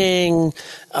Jinping,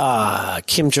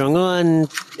 Kim Jong-un,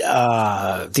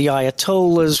 the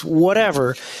Ayatollahs,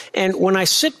 whatever. And when I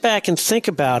sit back and think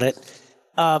about it,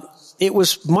 it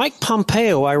was Mike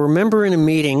Pompeo. I remember in a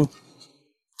meeting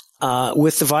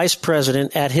with the vice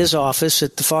president at his office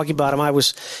at the Foggy Bottom. I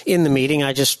was in the meeting.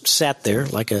 I just sat there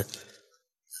like a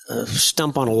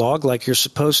stump on a log, like you're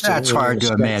supposed to. That's hard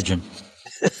to imagine.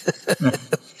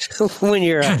 When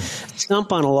you're a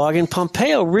stump on a log. And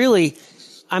Pompeo really,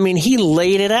 he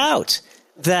laid it out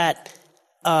that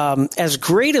as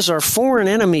great as our foreign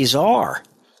enemies are,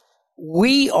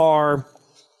 we are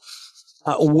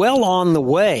well on the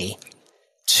way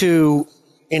to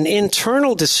an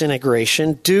internal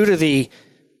disintegration due to the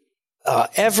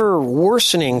ever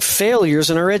worsening failures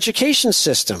in our education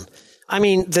system.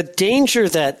 The danger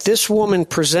that this woman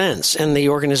presents and the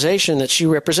organization that she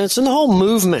represents and the whole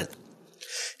movement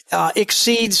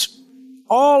exceeds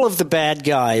all of the bad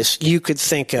guys you could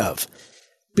think of,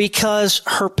 because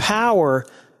her power,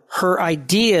 her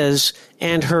ideas,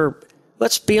 and her,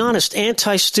 let's be honest,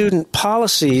 anti-student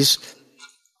policies,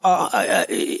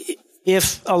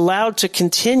 if allowed to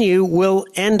continue, will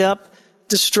end up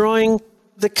destroying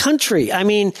the country.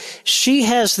 She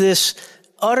has this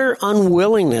utter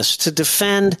unwillingness to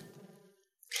defend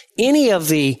any of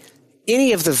the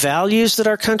values that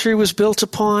our country was built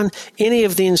upon, any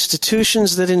of the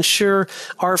institutions that ensure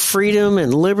our freedom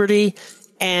and liberty.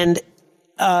 And,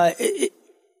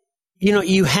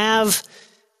 you have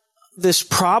this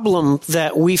problem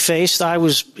that we faced. I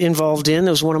was involved in.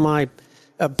 It was one of my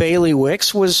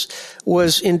bailiwicks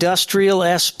was industrial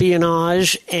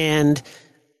espionage and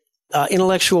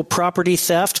intellectual property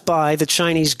theft by the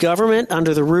Chinese government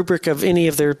under the rubric of any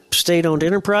of their state-owned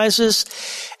enterprises.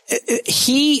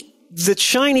 The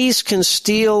Chinese can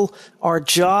steal our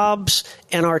jobs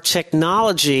and our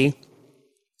technology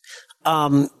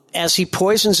as he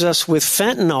poisons us with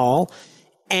fentanyl,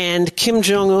 and Kim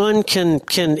Jong-un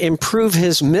can improve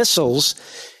his missiles.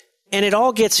 And it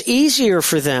all gets easier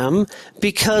for them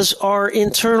because our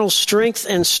internal strength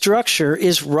and structure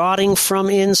is rotting from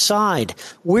inside.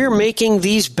 We're making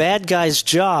these bad guys'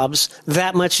 jobs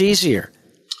that much easier.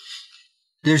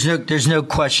 There's no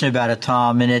question about it,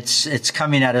 Tom. And it's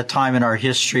coming at a time in our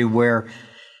history where,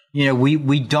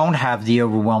 we don't have the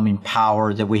overwhelming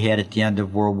power that we had at the end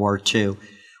of World War II.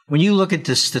 When you look at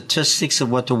the statistics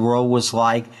of what the world was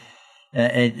like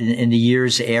in the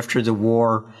years after the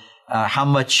war, how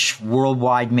much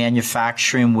worldwide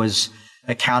manufacturing was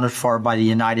accounted for by the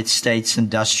United States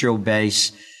industrial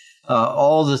base,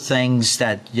 all the things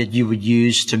that you would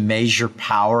use to measure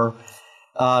power.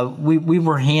 We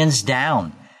were hands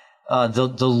down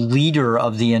the leader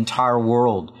of the entire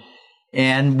world.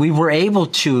 And we were able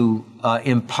to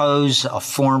impose a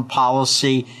foreign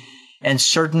policy and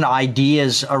certain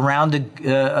ideas around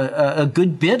a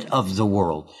good bit of the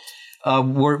world.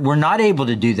 We're not able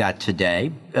to do that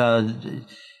today,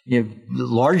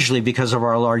 largely because of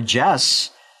our largesse.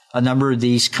 A number of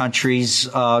these countries,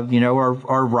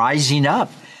 are rising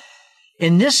up.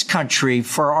 In this country,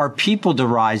 for our people to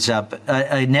rise up,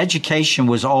 an education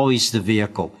was always the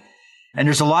vehicle. And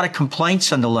there's a lot of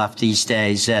complaints on the left these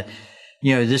days that,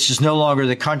 this is no longer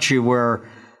the country where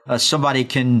somebody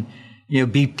can,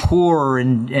 be poor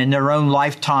and in their own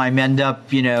lifetime end up,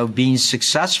 being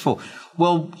successful.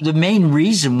 Well, one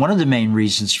of the main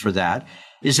reasons for that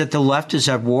is that the left is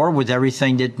at war with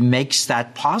everything that makes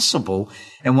that possible.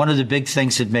 And one of the big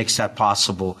things that makes that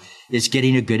possible is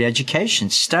getting a good education,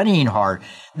 studying hard,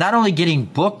 not only getting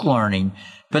book learning,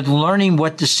 but learning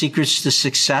what the secrets to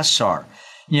success are.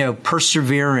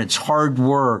 Perseverance, hard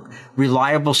work,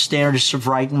 reliable standards of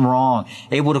right and wrong,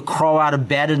 able to crawl out of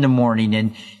bed in the morning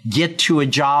and get to a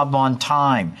job on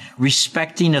time,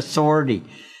 respecting authority.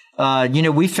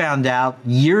 We found out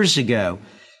years ago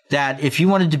that if you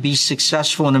wanted to be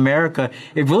successful in America,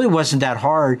 it really wasn't that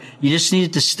hard. You just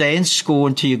needed to stay in school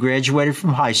until you graduated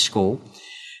from high school.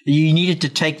 You needed to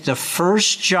take the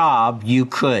first job you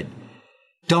could.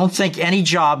 Don't think any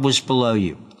job was below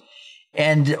you.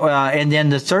 And then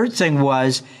the third thing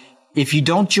was, if you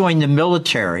don't join the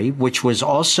military, which was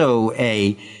also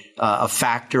a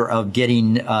factor of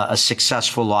getting a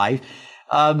successful life,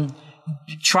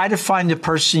 try to find the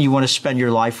person you want to spend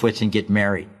your life with and get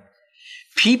married.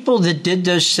 People that did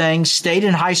those things, stayed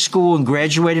in high school and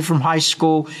graduated from high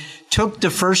school, took the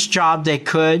first job they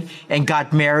could and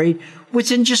got married,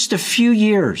 within just a few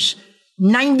years,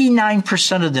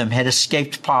 99% of them had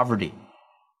escaped poverty.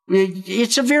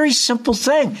 It's a very simple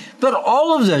thing. But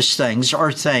all of those things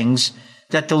are things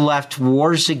that the left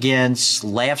wars against,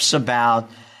 laughs about,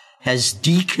 has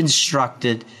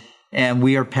deconstructed, and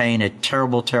we are paying a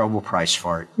terrible, terrible price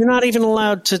for it. You're not even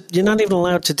allowed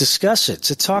to discuss it,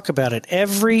 to talk about it.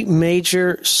 Every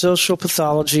major social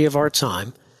pathology of our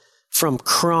time, from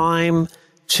crime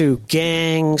to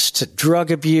gangs to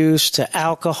drug abuse to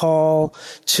alcohol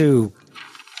to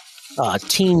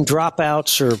teen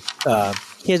dropouts or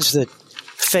kids that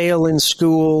fail in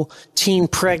school, teen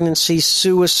pregnancy,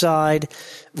 suicide,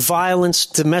 violence,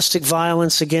 domestic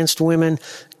violence against women,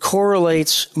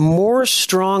 correlates more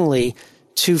strongly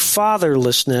to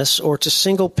fatherlessness or to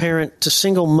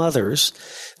single mothers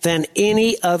than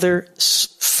any other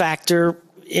factor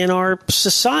in our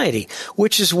society,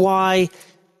 which is why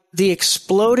the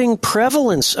exploding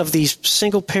prevalence of these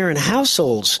single-parent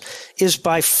households is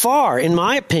by far, in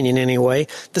my opinion anyway,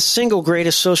 the single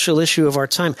greatest social issue of our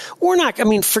time.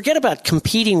 Forget about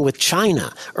competing with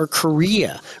China or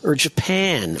Korea or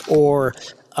Japan or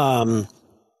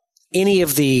any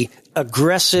of the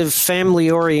aggressive,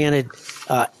 family-oriented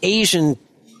Asian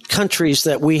countries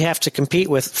that we have to compete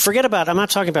with. I'm not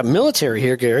talking about military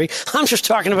here, Gary. I'm just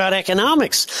talking about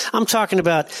economics. I'm talking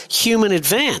about human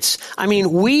advance.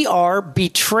 We are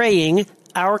betraying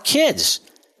our kids.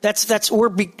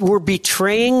 We're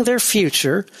betraying their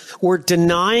future. We're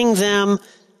denying them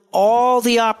all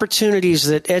the opportunities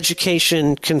that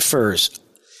education confers.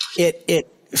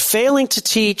 Failing to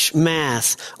teach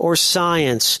math or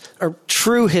science or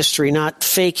true history, not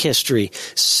fake history,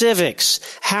 civics,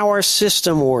 how our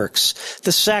system works,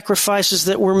 the sacrifices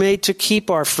that were made to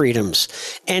keep our freedoms,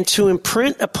 and to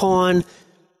imprint upon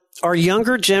our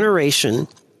younger generation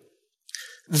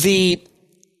the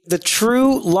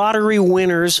true lottery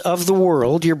winners of the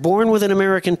world. You're born with an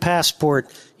American passport.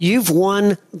 You've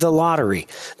won the lottery.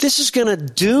 This is going to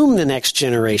doom the next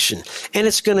generation, and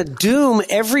it's going to doom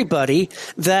everybody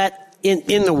that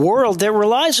in the world that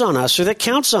relies on us or that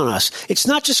counts on us. It's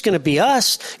not just going to be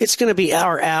us. It's going to be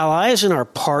our allies and our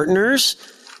partners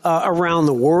around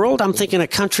the world. I'm thinking of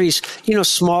countries,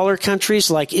 smaller countries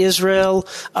like Israel,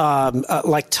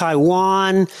 like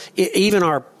Taiwan, even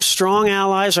our strong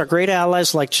allies, our great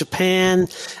allies like Japan,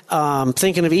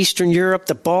 thinking of Eastern Europe,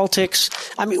 the Baltics.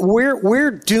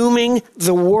 We're dooming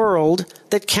the world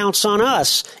that counts on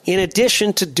us in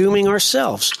addition to dooming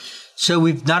ourselves. So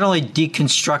we've not only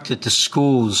deconstructed the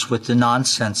schools with the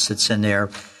nonsense that's in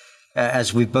there,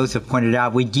 as we both have pointed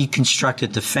out, we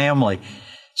deconstructed the family.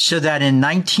 So that in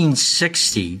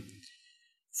 1960,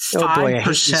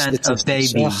 5% of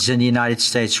babies in the United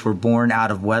States were born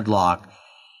out of wedlock.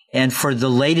 And for the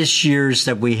latest years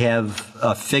that we have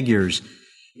figures,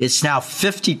 it's now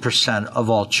 50% of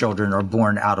all children are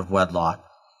born out of wedlock.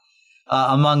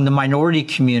 Among the minority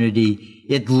community,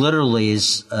 it literally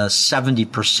is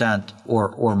 70%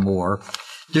 or more.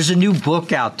 There's a new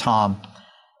book out, Tom,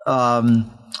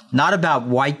 not about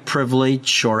white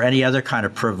privilege or any other kind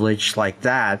of privilege like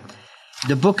that.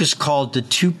 The book is called The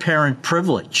Two-Parent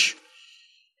Privilege.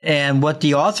 And what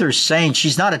the author is saying,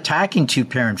 she's not attacking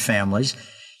two-parent families.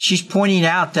 She's pointing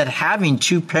out that having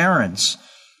two parents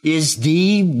is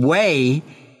the way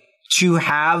to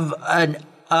have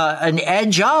an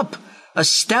edge up, a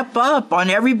step up on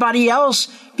everybody else,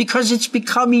 because it's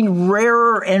becoming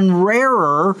rarer and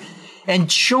rarer, and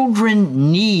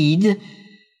children need,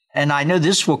 and I know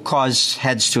this will cause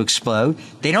heads to explode,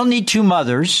 they don't need two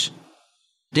mothers.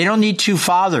 They don't need two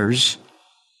fathers.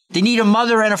 They need a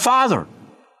mother and a father.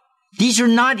 These are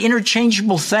not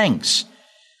interchangeable things.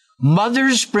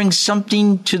 Mothers bring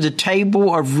something to the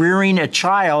table of rearing a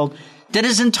child that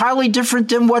is entirely different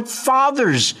than what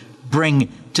fathers bring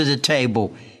to the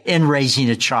table in raising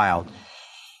a child.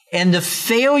 And the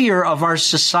failure of our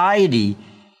society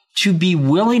to be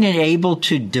willing and able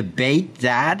to debate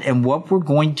that and what we're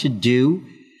going to do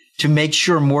to make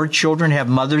sure more children have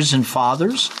mothers and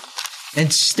fathers.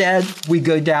 Instead, we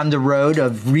go down the road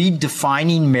of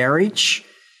redefining marriage.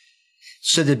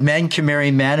 so that men can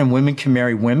marry men and women can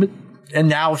marry women. And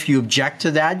now if you object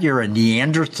to that, you're a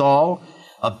Neanderthal,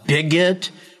 a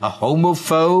bigot, a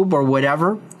homophobe, or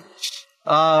whatever.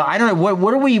 I don't know.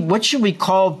 What should we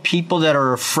call people that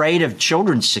are afraid of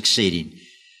children succeeding?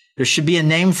 There should be a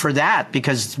name for that,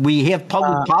 because we have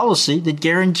public policy that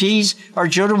guarantees our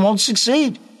children won't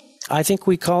succeed. I think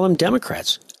we call them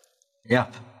Democrats. Yeah.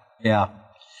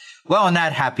 Well, on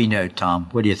that happy note, Tom,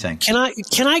 what do you think?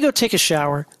 Can I go take a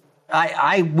shower?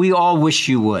 We all wish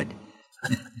you would.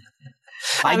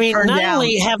 Not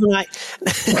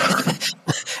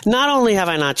only have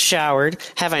I not showered,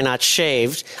 have I not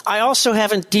shaved, I also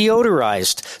haven't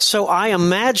deodorized. So I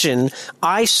imagine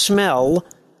I smell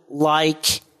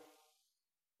like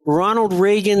Ronald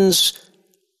Reagan's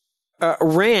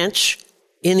ranch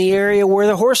in the area where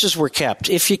the horses were kept,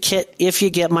 if you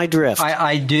get my drift.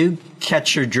 I do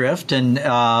catch your drift, and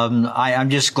I'm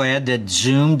just glad that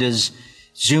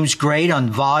Zoom's great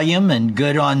on volume and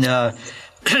good on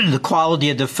the quality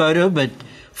of the photo, but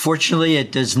fortunately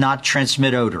it does not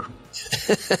transmit odor.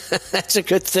 That's a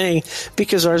good thing,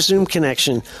 because our Zoom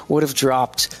connection would have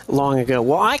dropped long ago.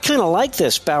 Well, I kind of like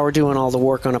this, Bauer doing all the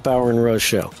work on a Bauer and Rose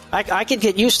show. I could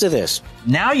get used to this.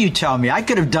 Now you tell me. I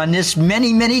could have done this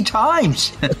many, many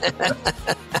times.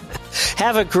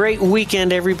 Have a great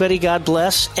weekend, everybody. God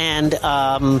bless. And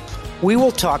we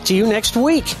will talk to you next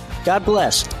week. God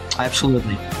bless.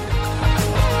 Absolutely.